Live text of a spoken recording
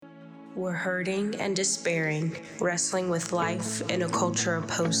We're hurting and despairing, wrestling with life in a culture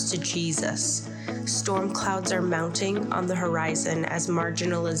opposed to Jesus. Storm clouds are mounting on the horizon as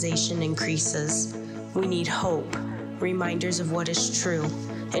marginalization increases. We need hope, reminders of what is true,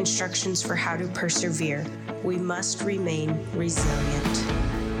 instructions for how to persevere. We must remain resilient.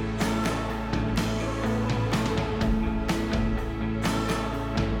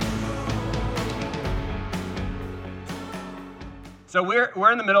 So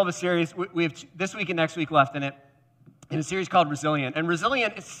we're in the middle of a series. We have this week and next week left in it, in a series called Resilient. And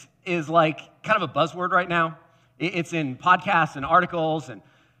resilient is like kind of a buzzword right now. It's in podcasts and articles,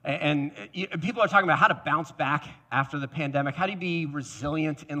 and people are talking about how to bounce back after the pandemic. How do you be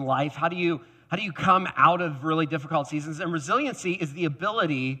resilient in life? How do you come out of really difficult seasons? And resiliency is the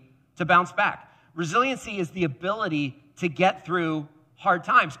ability to bounce back. Resiliency is the ability to get through hard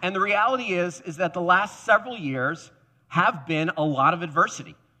times. And the reality is that the last several years have been a lot of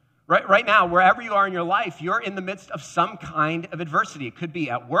adversity. Right now, wherever you are in your life, you're in the midst of some kind of adversity. It could be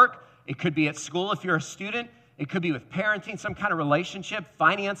at work, it could be at school if you're a student, it could be with parenting, some kind of relationship,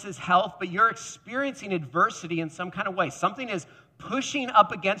 finances, health, but you're experiencing adversity in some kind of way. Something is pushing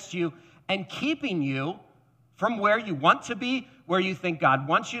up against you and keeping you from where you want to be, where you think God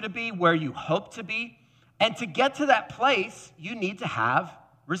wants you to be, where you hope to be. And to get to that place, you need to have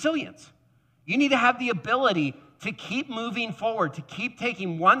resilience. You need to have the ability to keep moving forward, to keep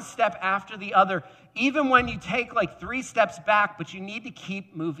taking one step after the other, even when you take like 3 steps back, but you need to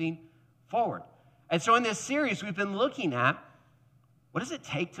keep moving forward. And so in this series, we've been looking at what does it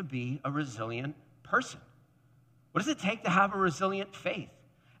take to be a resilient person? What does it take to have a resilient faith?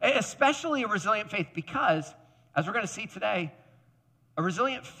 Especially a resilient faith because, as we're going to see today, a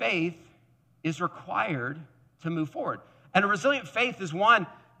resilient faith is required to move forward. And a resilient faith is one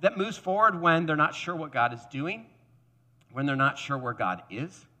that moves forward when they're not sure what God is doing, when they're not sure where God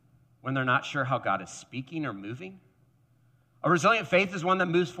is, when they're not sure how God is speaking or moving. A resilient faith is one that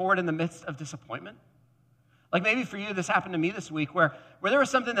moves forward in the midst of disappointment. Like maybe for you, this happened to me this week where there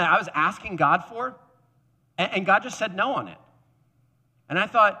was something that I was asking God for, and God just said no on it. And I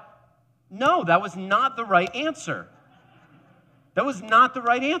thought, no, that was not the right answer. That was not the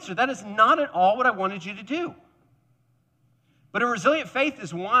right answer. That is not at all what I wanted you to do. But a resilient faith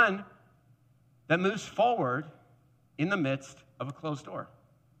is one that moves forward in the midst of a closed door.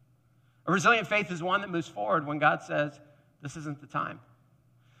 A resilient faith is one that moves forward when God says, this isn't the time.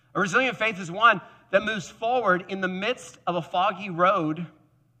 A resilient faith is one that moves forward in the midst of a foggy road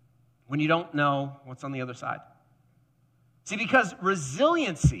when you don't know what's on the other side. See, because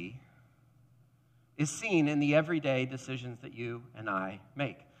resiliency is seen in the everyday decisions that you and I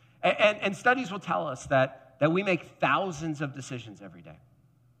make. And studies will tell us that we make thousands of decisions every day.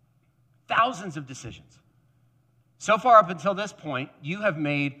 Thousands of decisions. So far up until this point, you have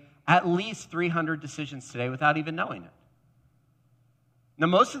made at least 300 decisions today without even knowing it. Now,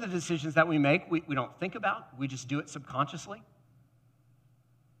 most of the decisions that we make, we don't think about. We just do it subconsciously,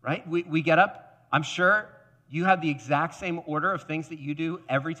 right? We get up. I'm sure you have the exact same order of things that you do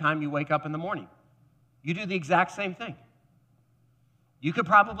every time you wake up in the morning. You do the exact same thing. You could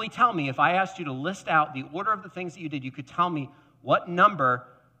probably tell me, if I asked you to list out the order of the things that you did, you could tell me what number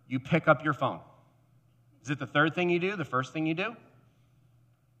you pick up your phone. Is it the third thing you do, the first thing you do?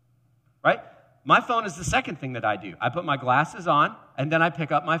 Right? My phone is the second thing that I do. I put my glasses on, and then I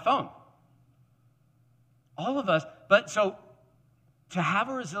pick up my phone. All of us, but so to have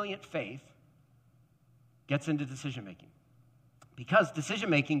a resilient faith gets into decision-making. Because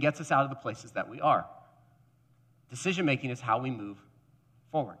decision-making gets us out of the places that we are. Decision-making is how we move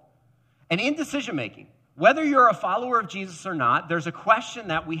forward. And in decision-making, whether you're a follower of Jesus or not, there's a question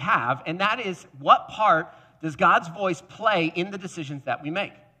that we have, and that is, what part does God's voice play in the decisions that we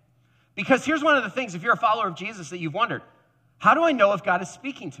make? Because here's one of the things, if you're a follower of Jesus, that you've wondered, how do I know if God is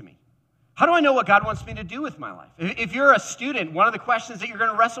speaking to me? How do I know what God wants me to do with my life? If you're a student, one of the questions that you're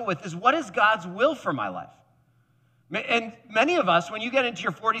going to wrestle with is, what is God's will for my life? And many of us, when you get into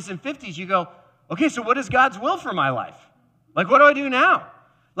your 40s and 50s, you go, okay, so what is God's will for my life? Like, what do I do now?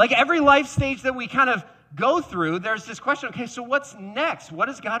 Like every life stage that we kind of go through, there's this question, okay, so what's next? What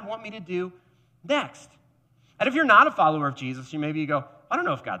does God want me to do next? And if you're not a follower of Jesus, you go, I don't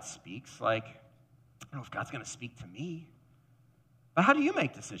know if God speaks. Like, I don't know if God's going to speak to me. But how do you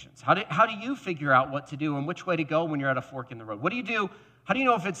make decisions? How do you figure out what to do and which way to go when you're at a fork in the road? What do you do? How do you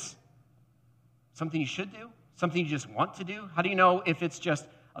know if it's something you should do? Something you just want to do? How do you know if it's just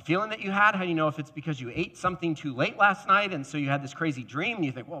a feeling that you had? How do you know if it's because you ate something too late last night and so you had this crazy dream and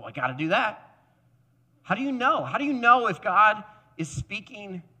you think, well, I got to do that? How do you know? How do you know if God is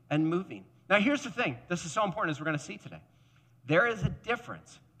speaking and moving? Now, here's the thing. This is so important as we're going to see today. There is a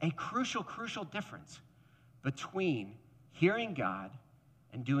difference, a crucial, crucial difference between hearing God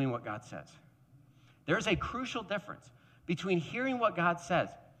and doing what God says. There's a crucial difference between hearing what God says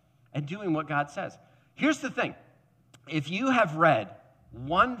and doing what God says. Here's the thing. If you have read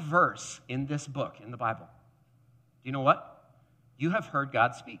one verse in this book, in the Bible, do you know what? You have heard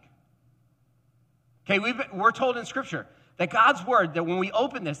God speak. Okay, we're told in Scripture that God's word, that when we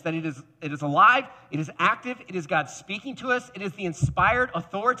open this, that it is alive, it is active, it is God speaking to us, it is the inspired,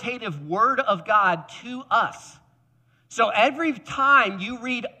 authoritative word of God to us. So every time you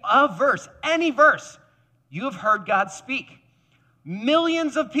read a verse, any verse, you have heard God speak.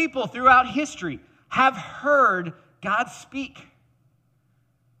 Millions of people throughout history have heard God speak.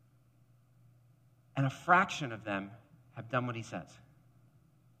 And a fraction of them have done what he says.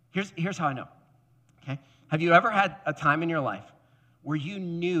 Here's how I know. Okay? Have you ever had a time in your life where you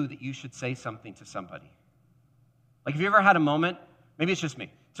knew that you should say something to somebody? Like, have you ever had a moment? Maybe it's just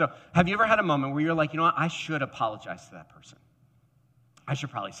me. So, have you ever had a moment where you're like, you know what? I should apologize to that person. I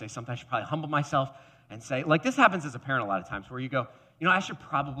should probably say something. I should probably humble myself and say, like, this happens as a parent a lot of times where you go, you know, I should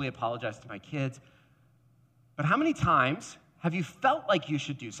probably apologize to my kids. But how many times have you felt like you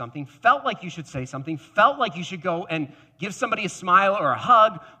should do something, felt like you should say something, felt like you should go and give somebody a smile or a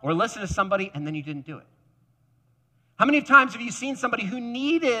hug or listen to somebody, and then you didn't do it? How many times have you seen somebody who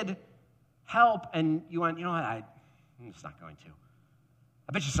needed help and you went, you know what, I'm just not going to.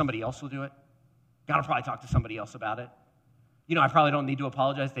 I bet you somebody else will do it. God will probably talk to somebody else about it. You know, I probably don't need to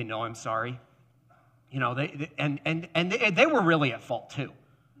apologize. They know I'm sorry. You know, they were really at fault too.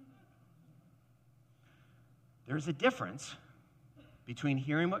 There's a difference between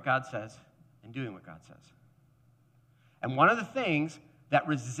hearing what God says and doing what God says. And one of the things that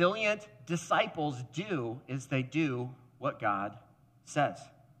resilient disciples do is they do what God says.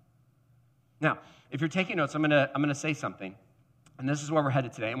 Now, if you're taking notes, I'm gonna say something, and this is where we're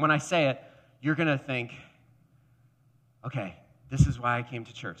headed today. And when I say it, you're gonna think, okay, this is why I came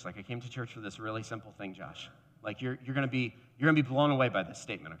to church. Like, I came to church for this really simple thing, Josh. Like, you're gonna be blown away by this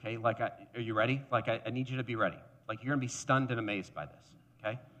statement, okay? Like, are you ready? Like, I need you to be ready. Like, you're gonna be stunned and amazed by this,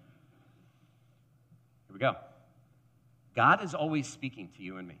 okay? Here we go. God is always speaking to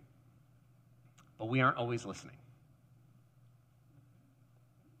you and me, but we aren't always listening.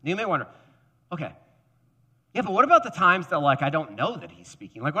 You may wonder, okay, yeah, but what about the times that, like, I don't know that he's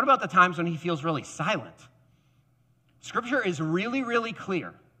speaking? Like, what about the times when he feels really silent? Scripture is really, really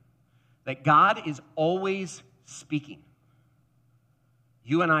clear that God is always speaking.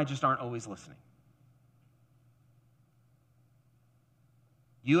 You and I just aren't always listening.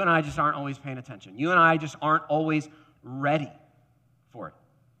 You and I just aren't always paying attention. You and I just aren't always ready for it.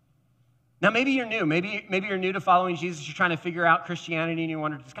 Now, maybe you're new. Maybe you're new to following Jesus. You're trying to figure out Christianity, and you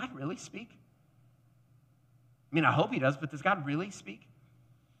wonder, does God really speak? I mean, I hope he does, but does God really speak?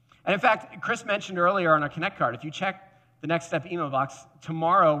 And in fact, Chris mentioned earlier on our Connect card, if you check the Next Step email box,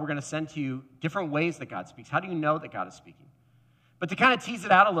 tomorrow we're going to send to you different ways that God speaks. How do you know that God is speaking? But to kind of tease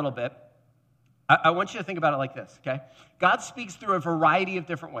it out a little bit, I want you to think about it like this, okay? God speaks through a variety of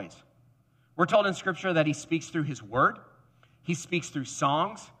different ways. We're told in Scripture that he speaks through his word. He speaks through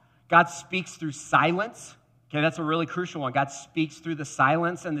songs. God speaks through silence. Okay, that's a really crucial one. God speaks through the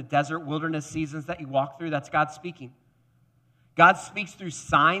silence and the desert wilderness seasons that you walk through. That's God speaking. God speaks through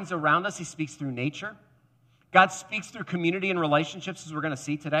signs around us. He speaks through nature. God speaks through community and relationships, as we're going to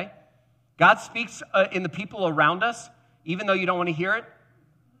see today. God speaks in the people around us, even though you don't want to hear it.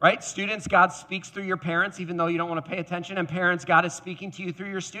 Right? Students, God speaks through your parents, even though you don't want to pay attention. And parents, God is speaking to you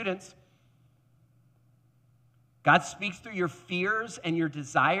through your students. God speaks through your fears and your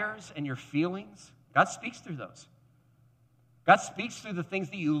desires and your feelings. God speaks through those. God speaks through the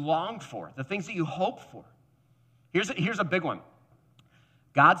things that you long for, the things that you hope for. Here's a big one.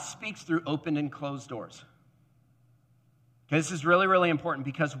 God speaks through open and closed doors. Okay, this is really, really important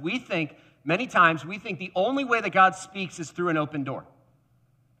because many times we think the only way that God speaks is through an open door.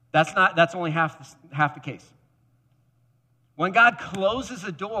 That's only half the case. When God closes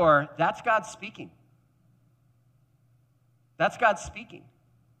a door, that's God speaking. That's God speaking.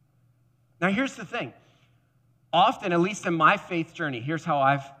 Now, here's the thing. Often, at least in my faith journey, here's how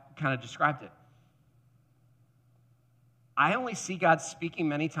I've kind of described it. I only see God speaking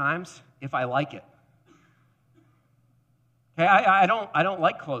many times if I like it. Okay, I don't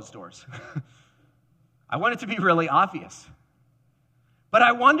like closed doors. I want it to be really obvious. But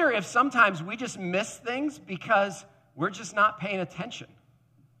I wonder if sometimes we just miss things because we're just not paying attention.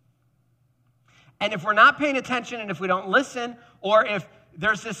 And if we're not paying attention and if we don't listen, or if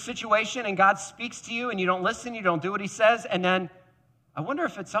there's this situation and God speaks to you and you don't listen, you don't do what he says, and then I wonder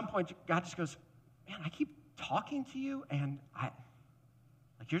if at some point God just goes, man, I keep talking to you and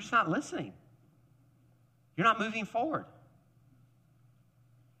Like, you're just not listening. You're not moving forward.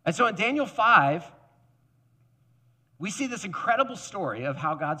 And so in Daniel 5, we see this incredible story of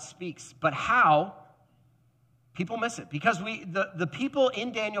how God speaks, but how people miss it. Because the people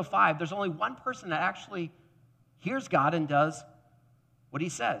in Daniel 5, there's only one person that actually hears God and does what he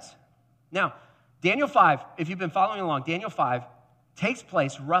says. Now, Daniel 5, if you've been following along, Daniel 5 takes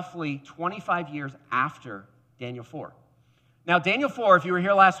place roughly 25 years after Daniel 4. Now, Daniel 4, if you were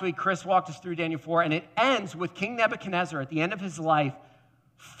here last week, Chris walked us through Daniel 4, and it ends with King Nebuchadnezzar at the end of his life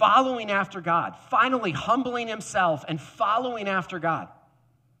following after God, finally humbling himself and following after God.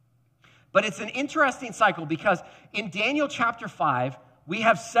 But it's an interesting cycle because in Daniel chapter 5, we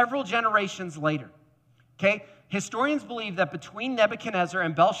have several generations later, okay? Historians believe that between Nebuchadnezzar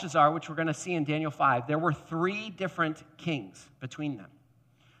and Belshazzar, which we're going to see in Daniel 5, there were 3 different kings between them.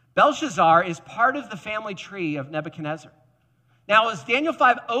 Belshazzar is part of the family tree of Nebuchadnezzar. Now, as Daniel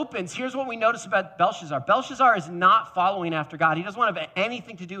 5 opens, here's what we notice about Belshazzar. Belshazzar is not following after God. He doesn't want to have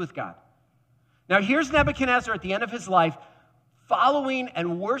anything to do with God. Now, here's Nebuchadnezzar at the end of his life, following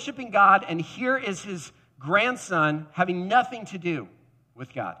and worshiping God, and here is his grandson having nothing to do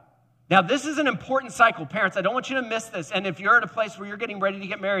with God. Now, this is an important cycle. Parents, I don't want you to miss this. And if you're at a place where you're getting ready to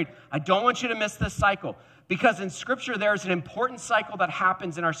get married, I don't want you to miss this cycle. Because in Scripture, there's an important cycle that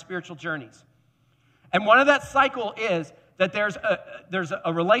happens in our spiritual journeys. And one of that cycle is that there's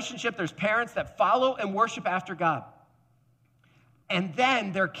a relationship, there's parents that follow and worship after God. And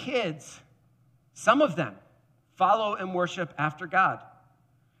then their kids, some of them, follow and worship after God.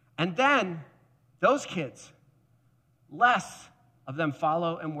 And then those kids, less of them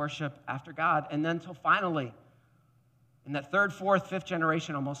follow and worship after God. And then until finally, in that 3rd, 4th, 5th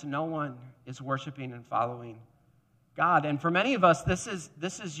generation, almost no one is worshiping and following God. And for many of us, this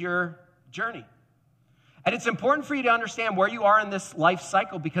is your journey. And it's important for you to understand where you are in this life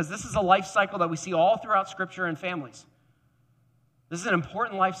cycle, because this is a life cycle that we see all throughout Scripture and families. This is an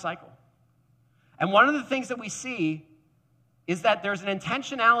important life cycle. And one of the things that we see is that there's an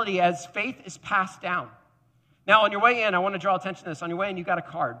intentionality as faith is passed down. Now, on your way in, I want to draw attention to this. On your way in, you got a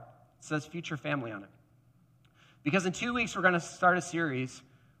card. It says Future Family on it. Because in 2 weeks, we're going to start a series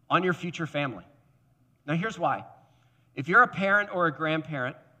on your future family. Now, here's why. If you're a parent or a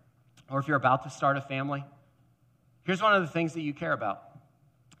grandparent, or if you're about to start a family, here's one of the things that you care about.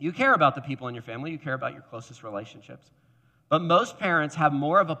 You care about the people in your family. You care about your closest relationships. But most parents have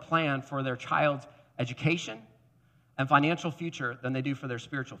more of a plan for their child's education and financial future than they do for their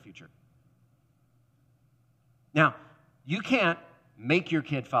spiritual future. Now, you can't make your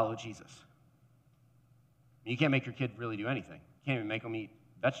kid follow Jesus. You can't make your kid really do anything. You can't even make them eat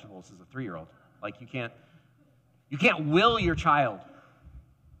vegetables as a 3-year-old. Like, you can't will your child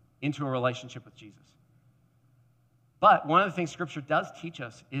into a relationship with Jesus. But one of the things Scripture does teach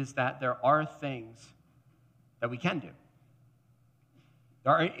us is that there are things that we can do.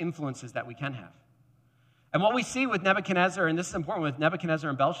 There are influences that we can have. And what we see with Nebuchadnezzar, and this is important with Nebuchadnezzar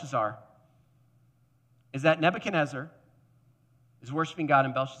and Belshazzar, is that Nebuchadnezzar is worshiping God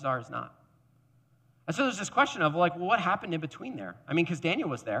and Belshazzar is not. And so there's this question of, like, well, what happened in between there? I mean, because Daniel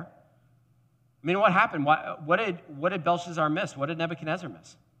was there. I mean, what happened? What did Belshazzar miss? What did Nebuchadnezzar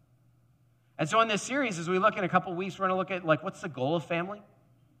miss? And so in this series, as we look in a couple of weeks, we're going to look at, like, what's the goal of family?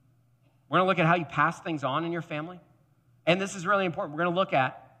 We're going to look at how you pass things on in your family. And this is really important. We're going to look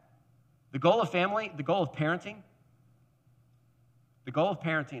at the goal of family, the goal of parenting. The goal of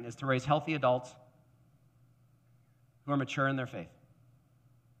parenting is to raise healthy adults who are mature in their faith.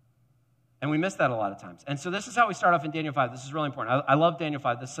 And we miss that a lot of times. And so this is how we start off in Daniel 5. This is really important. I love Daniel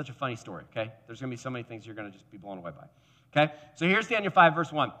 5. This is such a funny story, okay? There's going to be so many things you're going to just be blown away by. Okay? So here's Daniel 5,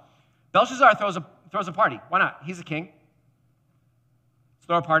 verse 1. Belshazzar throws a party. Why not? He's a king. Let's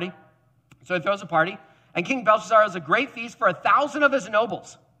throw a party. So he throws a party. And King Belshazzar has a great feast for 1,000 of his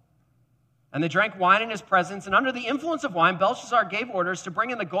nobles. And they drank wine in his presence. And under the influence of wine, Belshazzar gave orders to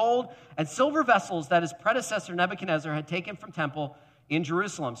bring in the gold and silver vessels that his predecessor Nebuchadnezzar had taken from temple in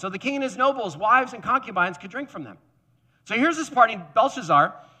Jerusalem. So the king and his nobles, wives, and concubines could drink from them. So here's this party.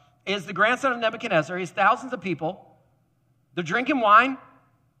 Belshazzar is the grandson of Nebuchadnezzar. He has thousands of people. They're drinking wine.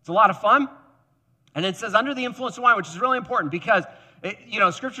 It's a lot of fun. And it says under the influence of wine, which is really important because,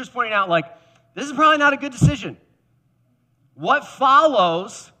 Scripture's pointing out, like, this is probably not a good decision. What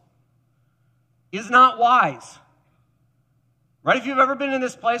follows is not wise. Right? If you've ever been in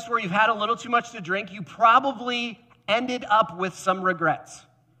this place where you've had a little too much to drink, you probably ended up with some regrets.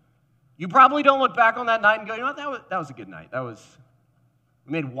 You probably don't look back on that night and go, you know what, that was a good night.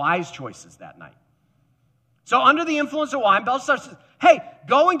 We made wise choices that night. So under the influence of wine, Belshazzar says, hey,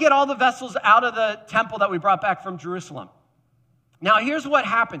 go and get all the vessels out of the temple that we brought back from Jerusalem. Now, here's what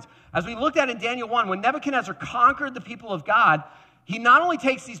happens. As we looked at in Daniel 1, when Nebuchadnezzar conquered the people of God, he not only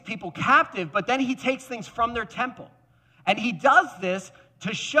takes these people captive, but then he takes things from their temple. And he does this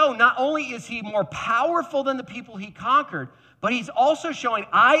to show not only is he more powerful than the people he conquered, but he's also showing,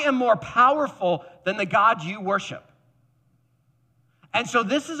 I am more powerful than the God you worship. And so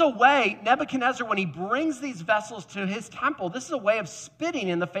this is a way, Nebuchadnezzar, when he brings these vessels to his temple, this is a way of spitting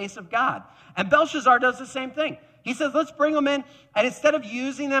in the face of God. And Belshazzar does the same thing. He says, let's bring them in, and instead of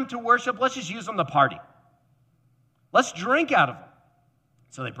using them to worship, let's just use them to party. Let's drink out of them.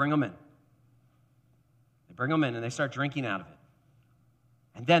 So they bring them in. They bring them in, and they start drinking out of it.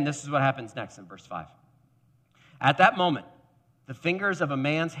 And then this is what happens next in verse 5. At that moment, the fingers of a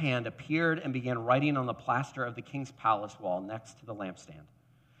man's hand appeared and began writing on the plaster of the king's palace wall next to the lampstand.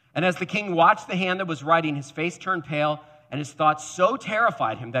 And as the king watched the hand that was writing, his face turned pale, and his thoughts so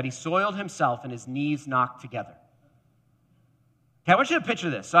terrified him that he soiled himself and his knees knocked together. Okay, I want you to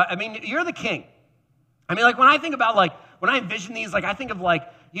picture this. So, I mean, you're the king. I mean, like, when I think about, like, when I envision these, like, I think of, like,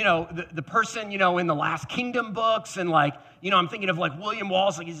 you know, the person, you know, in the Last Kingdom books, and, like, you know, I'm thinking of, like, William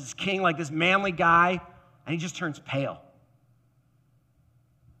Wallace, like, he's this king, like, this manly guy, and he just turns pale.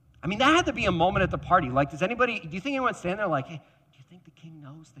 I mean, that had to be a moment at the party. Like, do you think anyone stand there like, hey, do you think the king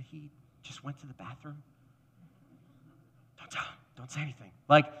knows that he just went to the bathroom? Don't tell him. Don't say anything.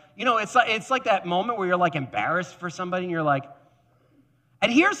 Like, you know, it's like that moment where you're, like, embarrassed for somebody, and you're like,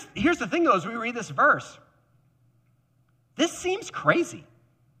 and here's the thing, though, as we read this verse. This seems crazy.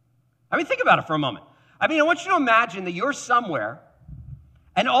 I mean, think about it for a moment. I mean, I want you to imagine that you're somewhere,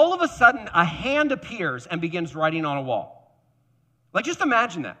 and all of a sudden, a hand appears and begins writing on a wall. Like, just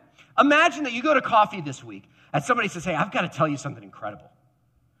imagine that. Imagine that you go to coffee this week, and somebody says, hey, I've got to tell you something incredible.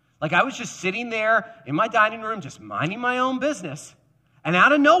 Like, I was just sitting there in my dining room, just minding my own business, and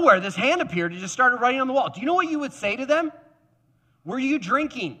out of nowhere, this hand appeared and just started writing on the wall. Do you know what you would say to them? Were you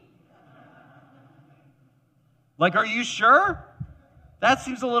drinking? Like, are you sure? That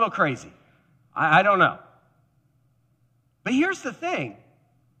seems a little crazy. I don't know. But here's the thing.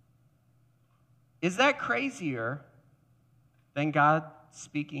 Is that crazier than God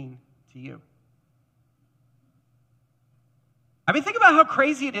speaking to you? I mean, think about how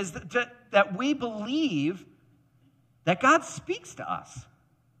crazy it is that we believe that God speaks to us.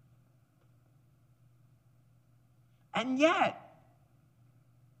 And yet,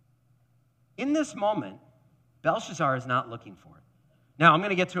 in this moment, Belshazzar is not looking for it. Now, I'm going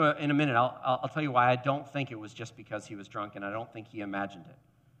to get to it in a minute. I'll tell you why I don't think it was just because he was drunk, and I don't think he imagined it.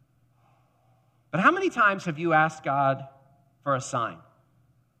 But how many times have you asked God for a sign?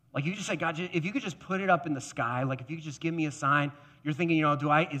 Like, you just say, God, if you could just put it up in the sky, like, if you could just give me a sign. You're thinking, you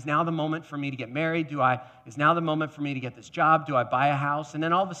know, is now the moment for me to get married? Is now the moment for me to get this job? Do I buy a house? And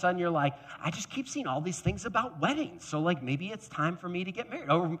then all of a sudden you're like, I just keep seeing all these things about weddings. So, like, maybe it's time for me to get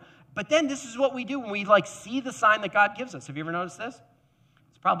married. But then this is what we do when we, like, see the sign that God gives us. Have you ever noticed this?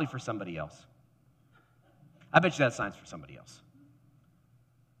 It's probably for somebody else. I bet you that sign's for somebody else.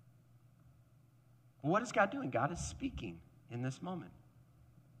 Well, what is God doing? God is speaking in this moment.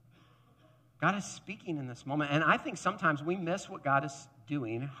 God is speaking in this moment. And I think sometimes we miss what God is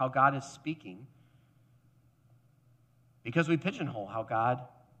doing, how God is speaking, because we pigeonhole how God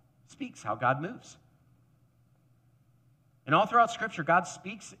speaks, how God moves. And all throughout Scripture, God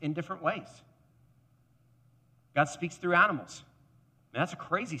speaks in different ways. God speaks through animals. And that's a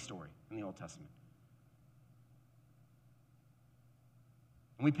crazy story in the Old Testament.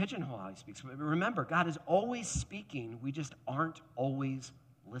 And we pigeonhole how he speaks. But remember, God is always speaking. We just aren't always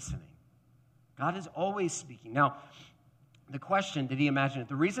listening. God is always speaking. Now, the question, did he imagine it?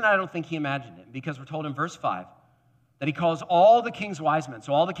 The reason I don't think he imagined it, because we're told in verse 5 that he calls all the king's wise men.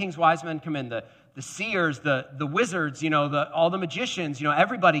 So all the king's wise men come in, the seers, the wizards, you know, all the magicians, you know,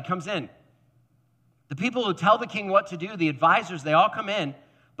 everybody comes in. The people who tell the king what to do, the advisors, they all come in,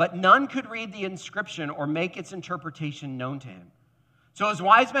 but none could read the inscription or make its interpretation known to him. So his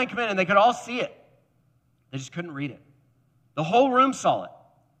wise men come in, and they could all see it. They just couldn't read it. The whole room saw it.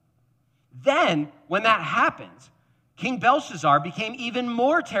 Then, when that happens, King Belshazzar became even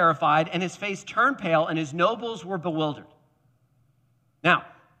more terrified, and his face turned pale, and his nobles were bewildered. Now,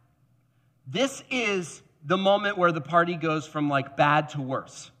 this is the moment where the party goes from, like, bad to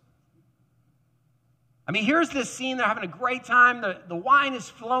worse. I mean, here's this scene. They're having a great time. The wine is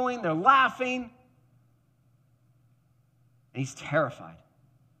flowing. They're laughing. And he's terrified.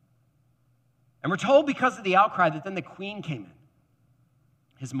 And we're told because of the outcry that then the queen came in,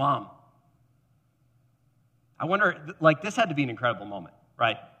 his mom. I wonder, like, this had to be an incredible moment,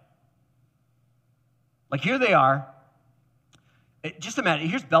 right? Like, here they are. Just imagine,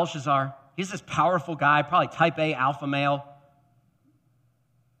 here's Belshazzar. He's this powerful guy, probably type A alpha male.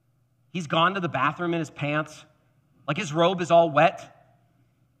 He's gone to the bathroom in his pants. Like his robe is all wet.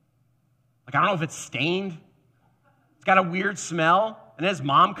 Like I don't know if it's stained. It's got a weird smell. And his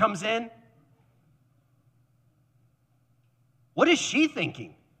mom comes in. What is she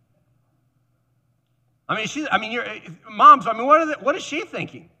thinking? Moms, what is she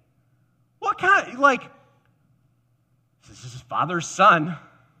thinking? What kind, like, this is his father's son.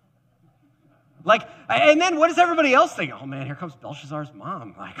 Like, and then what does everybody else think? Oh man, here comes Belshazzar's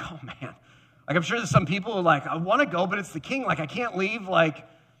mom. Like, oh man. Like, I'm sure there's some people who are like, I want to go, but it's the king. Like, I can't leave. Like,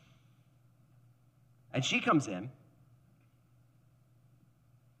 and she comes in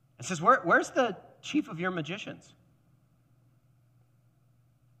and says, where's the chief of your magicians?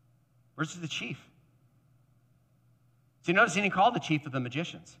 Where's the chief? So you notice he didn't call the chief of the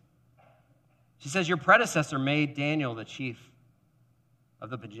magicians. She says, your predecessor made Daniel the chief of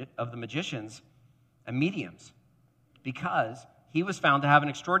the magicians and mediums because he was found to have an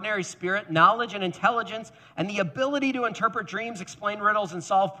extraordinary spirit, knowledge, and intelligence, and the ability to interpret dreams, explain riddles, and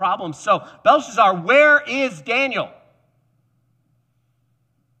solve problems. So, Belshazzar, where is Daniel?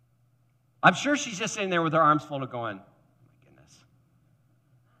 I'm sure she's just sitting there with her arms folded going, oh my goodness.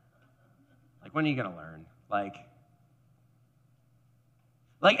 Like, when are you going to learn?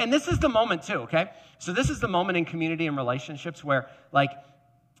 And this is the moment too, okay? So this is the moment in community and relationships where,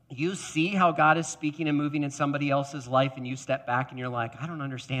 you see how God is speaking and moving in somebody else's life, and you step back and you're like, I don't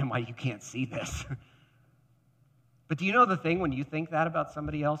understand why you can't see this. But do you know the thing, when you think that about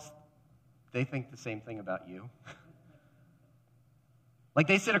somebody else, they think the same thing about you? Like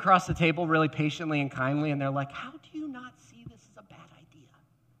they sit across the table really patiently and kindly, and they're like, how do you not see this is a bad idea?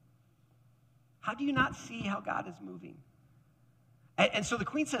 How do you not see how God is moving? And so the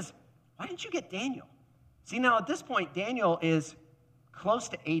queen says, why didn't you get Daniel? See, now at this point, Daniel is close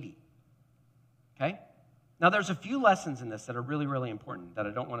to 80, okay? Now, there's a few lessons in this that are really, really important that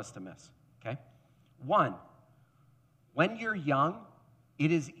I don't want us to miss, okay? One, when you're young,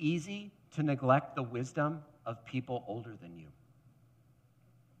 it is easy to neglect the wisdom of people older than you.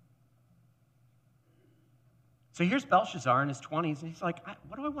 So here's Belshazzar in his 20s, and he's like,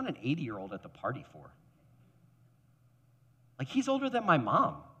 what do I want an 80-year-old at the party for? Like, he's older than my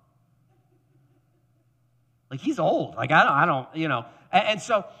mom. Like, he's old. Like, I don't, And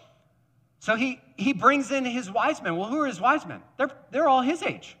so he brings in his wise men. Well, who are his wise men? They're all his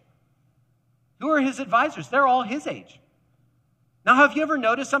age. Who are his advisors? They're all his age. Now, have you ever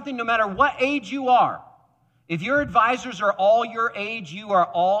noticed something? No matter what age you are, if your advisors are all your age, you are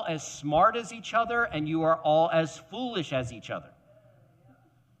all as smart as each other, and you are all as foolish as each other.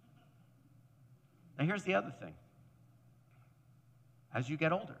 Now, here's the other thing. As you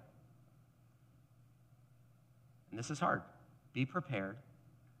get older, and this is hard, be prepared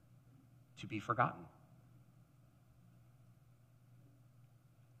to be forgotten.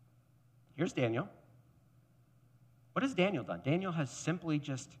 Here's Daniel. What has Daniel done? Daniel has simply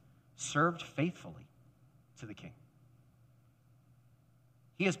just served faithfully to the king.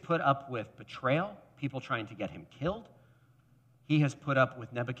 He has put up with betrayal, people trying to get him killed. He has put up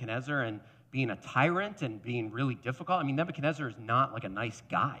with Nebuchadnezzar and being a tyrant and being really difficult. I mean, Nebuchadnezzar is not like a nice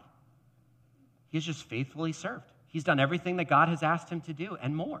guy. He has just faithfully served. He's done everything that God has asked him to do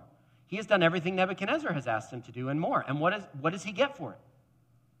and more. He has done everything Nebuchadnezzar has asked him to do and more. And what does he get for it?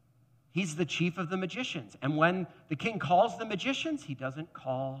 He's the chief of the magicians. And when the king calls the magicians, he doesn't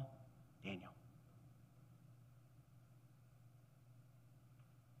call Daniel.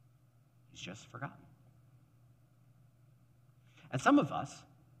 He's just forgotten. And some of us,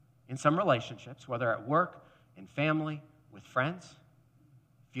 in some relationships, whether at work, in family, with friends,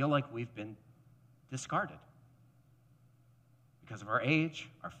 feel like we've been discarded because of our age,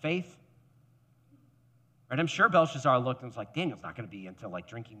 our faith. Right? I'm sure Belshazzar looked and was like, Daniel's not going to be into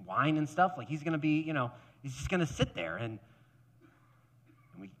drinking wine and stuff. Like he's going to be, he's just going to sit there, and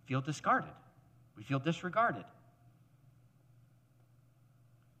we feel discarded. We feel disregarded.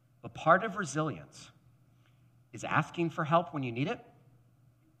 But part of resilience is asking for help when you need it,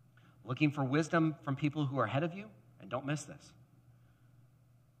 looking for wisdom from people who are ahead of you, and don't miss this.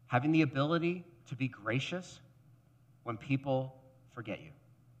 Having the ability to be gracious when people forget you.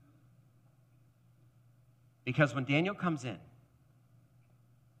 Because when Daniel comes in,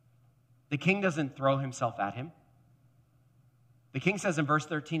 the king doesn't throw himself at him. The king says in verse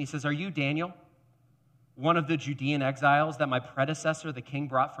 13, he says, are you Daniel, one of the Judean exiles that my predecessor, the king,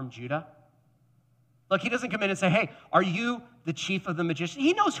 brought from Judah? Look, he doesn't come in and say, hey, are you the chief of the magicians?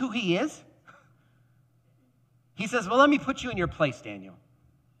 He knows who he is. He says, well, let me put you in your place, Daniel.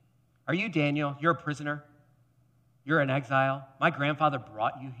 Are you Daniel? You're a prisoner. You're an exile. My grandfather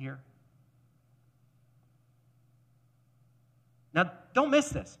brought you here. Now, don't miss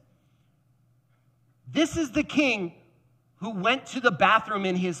this. This is the king who went to the bathroom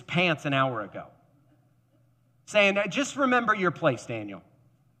in his pants an hour ago, saying, just remember your place, Daniel.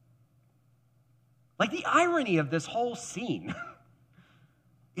 Like, the irony of this whole scene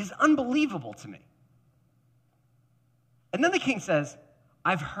is unbelievable to me. And then the king says,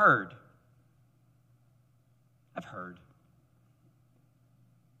 I've heard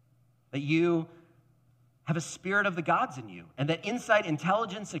that you have a spirit of the gods in you, and that insight,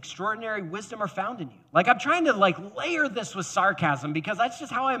 intelligence, extraordinary wisdom are found in you. Like, I'm trying to layer this with sarcasm because that's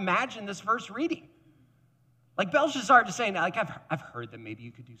just how I imagine this verse reading. Like Belshazzar just saying, like, I've heard that maybe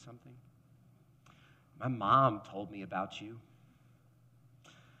you could do something. My mom told me about you.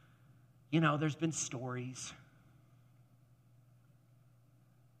 You know, there's been stories.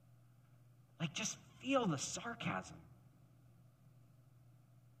 Like, just feel the sarcasm.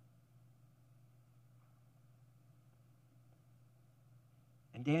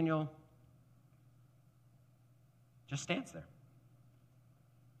 And Daniel just stands there.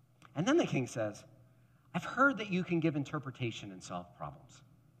 And then the king says, I've heard that you can give interpretation and solve problems.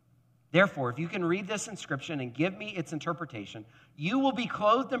 Therefore, if you can read this inscription and give me its interpretation, you will be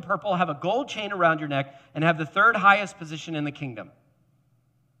clothed in purple, have a gold chain around your neck, and have the third highest position in the kingdom.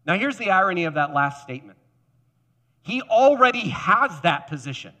 Now, here's the irony of that last statement. He already has that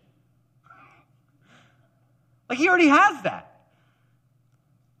position. Like, he already has that.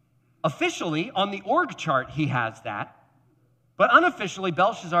 Officially, on the org chart, he has that. But unofficially,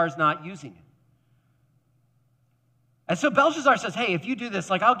 Belshazzar is not using it. And so Belshazzar says, hey, if you do this,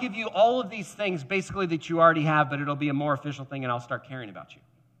 like, I'll give you all of these things basically that you already have, but it'll be a more official thing, and I'll start caring about you.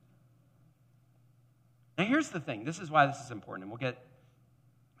 Now, here's the thing. This is why this is important, and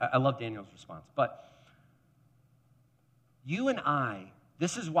I love Daniel's response. But you and I,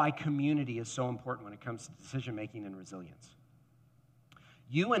 this is why community is so important when it comes to decision-making and resilience.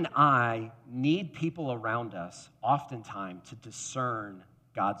 You and I need people around us oftentimes to discern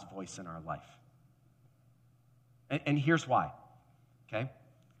God's voice in our life. And here's why, okay?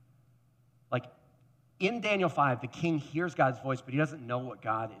 Like, in Daniel 5, the king hears God's voice, but he doesn't know what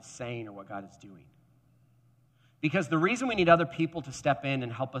God is saying or what God is doing. Because the reason we need other people to step in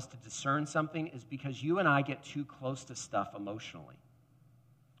and help us to discern something is because you and I get too close to stuff emotionally.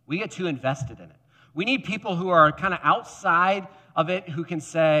 We get too invested in it. We need people who are kind of outside of it who can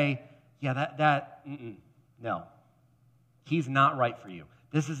say, yeah, no, he's not right for you.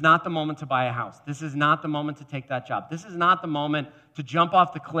 This is not the moment to buy a house. This is not the moment to take that job. This is not the moment to jump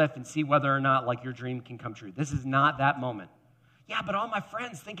off the cliff and see whether or not, like, your dream can come true. This is not that moment. Yeah, but all my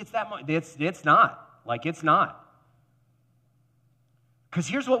friends think it's that moment. It's not. Like, it's not. Because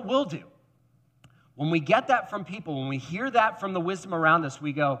here's what we'll do. When we get that from people, when we hear that from the wisdom around us,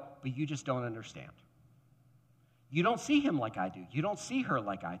 we go, but you just don't understand. You don't see him like I do. You don't see her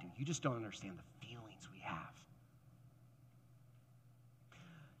like I do. You just don't understand the feelings we have.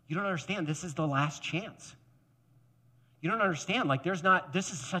 You don't understand this is the last chance. You don't understand, like,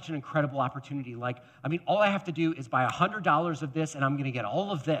 this is such an incredible opportunity. Like, I mean, all I have to do is buy $100 of this and I'm going to get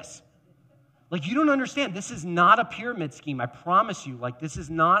all of this. Like, you don't understand. This is not a pyramid scheme. I promise you, like, this is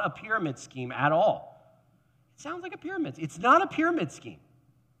not a pyramid scheme at all. It sounds like a pyramid. It's not a pyramid scheme.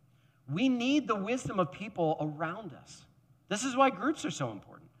 We need the wisdom of people around us. This is why groups are so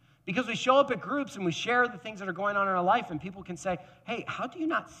important. Because we show up at groups and we share the things that are going on in our life, and people can say, hey, how do you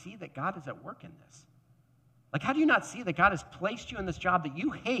not see that God is at work in this? Like, how do you not see that God has placed you in this job that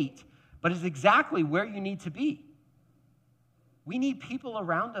you hate, but is exactly where you need to be? We need people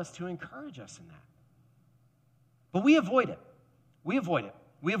around us to encourage us in that. But we avoid it. We avoid it.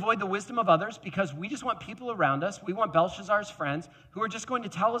 We avoid the wisdom of others because we just want people around us. We want Belshazzar's friends who are just going to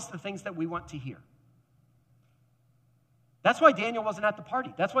tell us the things that we want to hear. That's why Daniel wasn't at the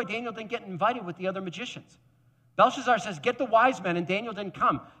party. That's why Daniel didn't get invited with the other magicians. Belshazzar says, get the wise men, and Daniel didn't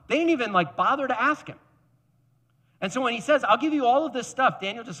come. They didn't even bother to ask him. And so when he says, I'll give you all of this stuff,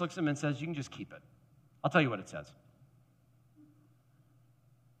 Daniel just looks at him and says, you can just keep it. I'll tell you what it says.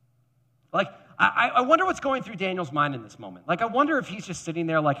 I wonder what's going through Daniel's mind in this moment. I wonder if he's just sitting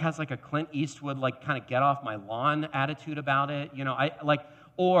there, has a Clint Eastwood, kind of get off my lawn attitude about it,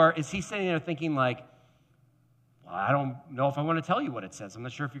 or is he sitting there thinking, well, I don't know if I want to tell you what it says. I'm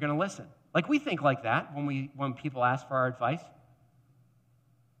not sure if you're going to listen. We think like that when people ask for our advice.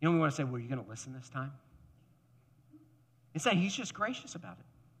 We want to say, well, are you going to listen this time? Instead, he's just gracious about it.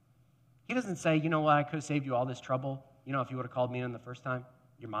 He doesn't say, you know what, I could have saved you all this trouble, if you would have called me in the first time.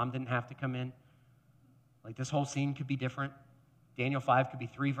 Your mom didn't have to come in. This whole scene could be different. Daniel 5 could be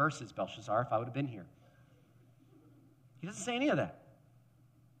 3 verses, Belshazzar, if I would have been here. He doesn't say any of that.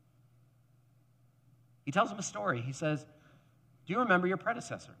 He tells him a story. He says, do you remember your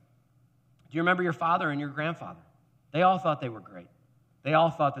predecessor? Do you remember your father and your grandfather? They all thought they were great. They all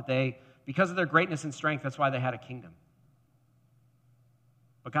thought that because of their greatness and strength, that's why they had a kingdom.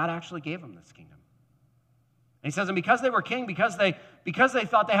 But God actually gave them this kingdom. And he says, and because they were king, because they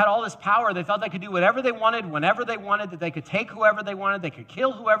thought they had all this power, they thought they could do whatever they wanted, whenever they wanted, that they could take whoever they wanted, they could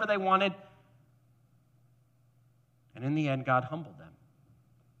kill whoever they wanted. And in the end, God humbled them.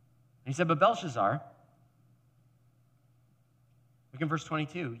 And he said, but Belshazzar, look in verse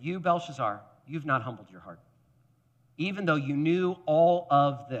 22, you, Belshazzar, you've not humbled your heart, even though you knew all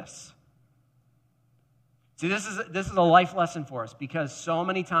of this. See, this is a life lesson for us, because so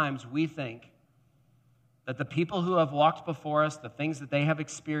many times we think that the people who have walked before us, the things that they have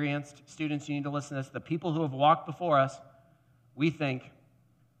experienced, students, you need to listen to this, the people who have walked before us, we think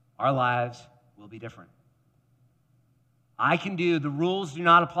our lives will be different. The rules do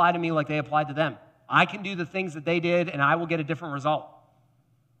not apply to me like they applied to them. I can do the things that they did, and I will get a different result.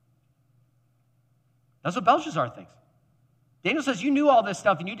 That's what Belshazzar thinks. Daniel says, you knew all this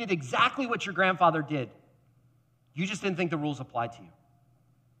stuff, and you did exactly what your grandfather did. You just didn't think the rules applied to you.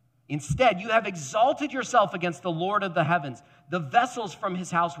 Instead, you have exalted yourself against the Lord of the heavens. The vessels from his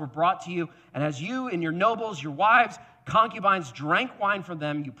house were brought to you, and as you and your nobles, your wives, concubines drank wine from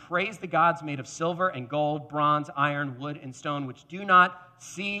them, you praised the gods made of silver and gold, bronze, iron, wood, and stone, which do not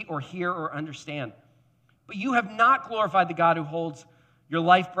see or hear or understand. But you have not glorified the God who holds your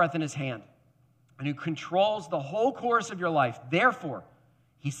life breath in his hand and who controls the whole course of your life. Therefore,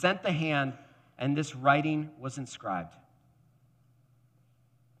 he sent the hand, and this writing was inscribed.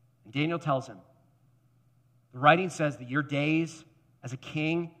 And Daniel tells him, the writing says that your days as a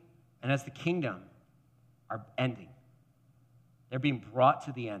king and as the kingdom are ending. They're being brought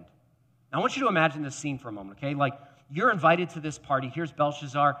to the end. Now, I want you to imagine this scene for a moment, okay? Like, you're invited to this party. Here's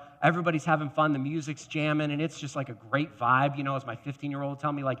Belshazzar. Everybody's having fun. The music's jamming, and it's just like a great vibe. You know, as my 15-year-old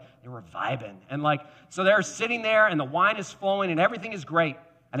tell me, like, they were vibing. And, like, so they're sitting there, and the wine is flowing, and everything is great.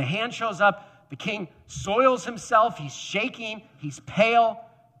 And a hand shows up. The king soils himself. He's shaking. He's pale.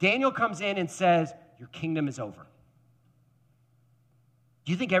 Daniel comes in and says, your kingdom is over.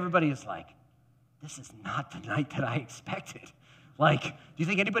 Do you think everybody is like, this is not the night that I expected? Like, do you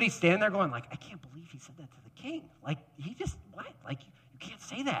think anybody's standing there going like, I can't believe he said that to the king? Like, he just, what? Like, you can't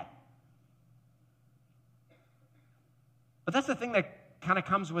say that. But that's the thing that kind of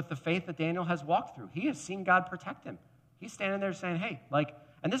comes with the faith that Daniel has walked through. He has seen God protect him. He's standing there saying, hey, like,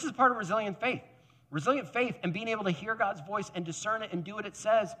 and this is part of resilient faith. Resilient faith and being able to hear God's voice and discern it and do what it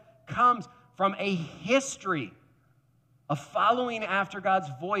says comes from a history of following after God's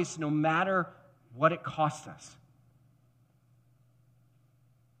voice no matter what it costs us.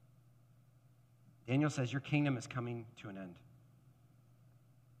 Daniel says, your kingdom is coming to an end.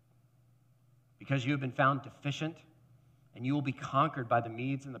 Because you have been found deficient, and you will be conquered by the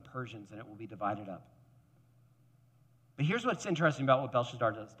Medes and the Persians, and it will be divided up. But here's what's interesting about what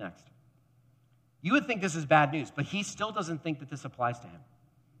Belshazzar does next. You would think this is bad news, but he still doesn't think that this applies to him.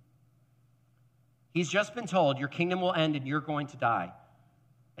 He's just been told, your kingdom will end and you're going to die.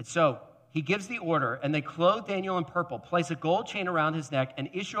 And so he gives the order, and they clothe Daniel in purple, place a gold chain around his neck, and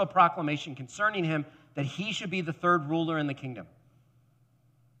issue a proclamation concerning him that he should be the third ruler in the kingdom.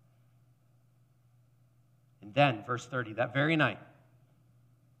 And then, verse 30, that very night,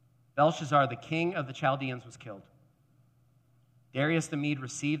 Belshazzar, the king of the Chaldeans, was killed. Darius the Mede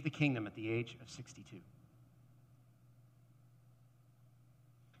received the kingdom at the age of 62.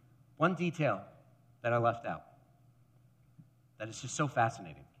 One detail that I left out that is just so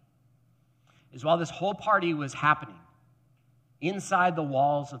fascinating is while this whole party was happening inside the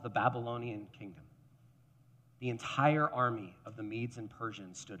walls of the Babylonian kingdom, the entire army of the Medes and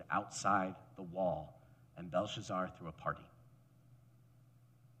Persians stood outside the wall, and Belshazzar threw a party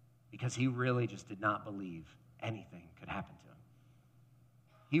because he really just did not believe anything could happen to him.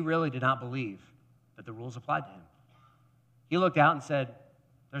 He really did not believe that the rules applied to him. He looked out and said,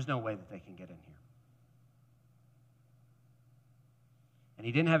 there's no way that they can get in here. And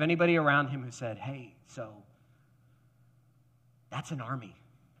he didn't have anybody around him who said, hey, so that's an army.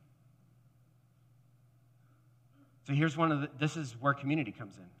 So here's this is where community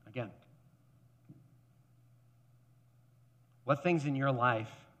comes in again. What things in your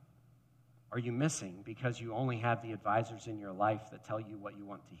life are you missing because you only have the advisors in your life that tell you what you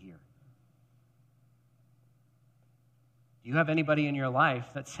want to hear? Do you have anybody in your life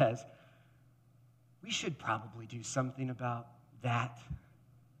that says, we should probably do something about that?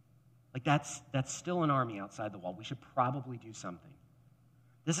 Like that's still an army outside the wall. We should probably do something.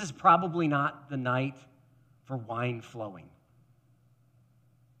 This is probably not the night for wine flowing.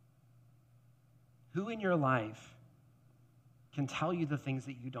 Who in your life can tell you the things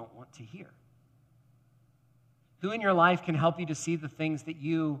that you don't want to hear? Who in your life can help you to see the things that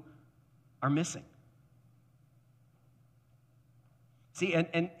you are missing? See,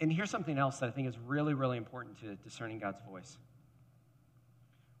 and here's something else that I think is really, really important to discerning God's voice.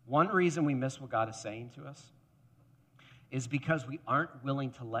 One reason we miss what God is saying to us is because we aren't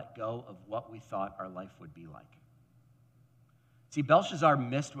willing to let go of what we thought our life would be like. See, Belshazzar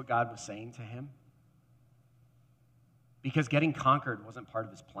missed what God was saying to him because getting conquered wasn't part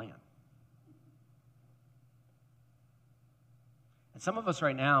of his plan. And some of us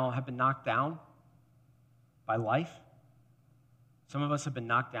right now have been knocked down by life. Some of us have been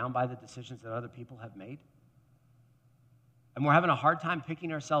knocked down by the decisions that other people have made. And we're having a hard time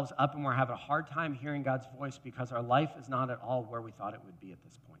picking ourselves up, and we're having a hard time hearing God's voice because our life is not at all where we thought it would be at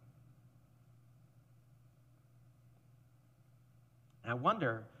this point. And I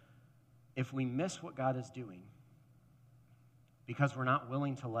wonder if we miss what God is doing because we're not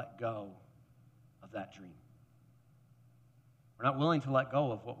willing to let go of that dream. We're not willing to let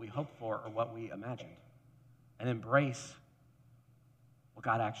go of what we hoped for or what we imagined and embrace what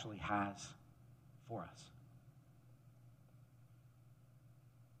God actually has for us.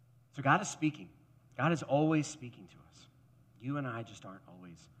 So God is speaking. God is always speaking to us. You and I just aren't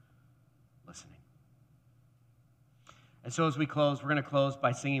always listening. And so as we close, we're going to close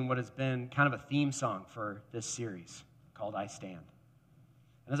by singing what has been kind of a theme song for this series called I Stand.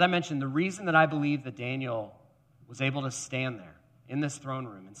 And as I mentioned, the reason that I believe that Daniel was able to stand there in this throne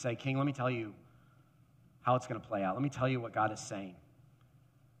room and say, King, let me tell you how it's going to play out. Let me tell you what God is saying,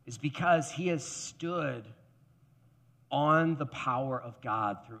 is because he has stood on the power of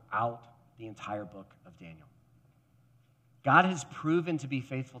God throughout the entire book of Daniel. God has proven to be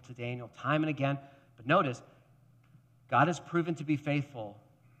faithful to Daniel time and again, but notice, God has proven to be faithful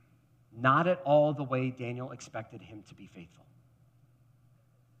not at all the way Daniel expected him to be faithful.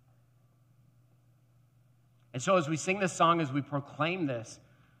 And so as we sing this song, as we proclaim this,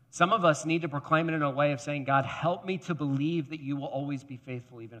 some of us need to proclaim it in a way of saying, God, help me to believe that you will always be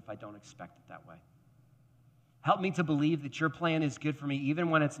faithful even if I don't expect it that way. Help me to believe that your plan is good for me even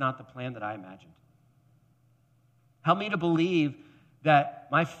when it's not the plan that I imagined. Help me to believe that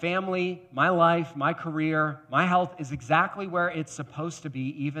my family, my life, my career, my health is exactly where it's supposed to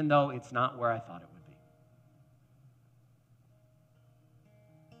be even though it's not where I thought it would be.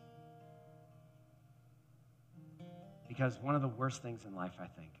 Because one of the worst things in life, I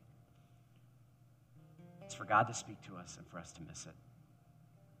think, is for God to speak to us and for us to miss it.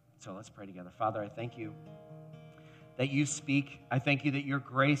 So let's pray together. Father, I thank you that you speak. I thank you that your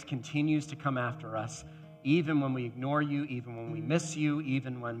grace continues to come after us, even when we ignore you, even when we miss you,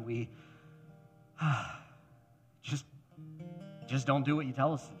 even when we just don't do what you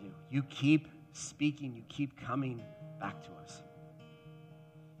tell us to do. You keep speaking. You keep coming back to us.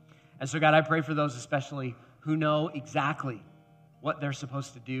 And so, God, I pray for those especially who know exactly what they're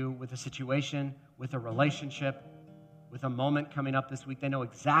supposed to do with a situation, with a relationship, with a moment coming up this week. They know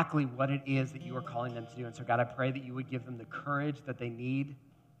exactly what it is that you are calling them to do. And so, God, I pray that you would give them the courage that they need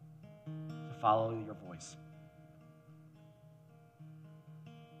to follow your voice.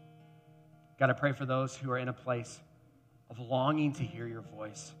 God, I pray for those who are in a place of longing to hear your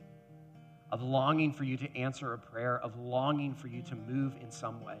voice, of longing for you to answer a prayer, of longing for you to move in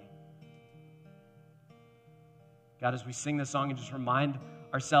some way. God, as we sing this song and just remind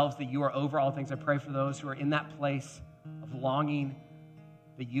ourselves that you are over all things, I pray for those who are in that place of longing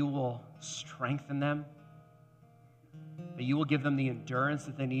that you will strengthen them, that you will give them the endurance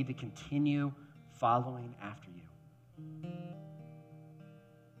that they need to continue following after you.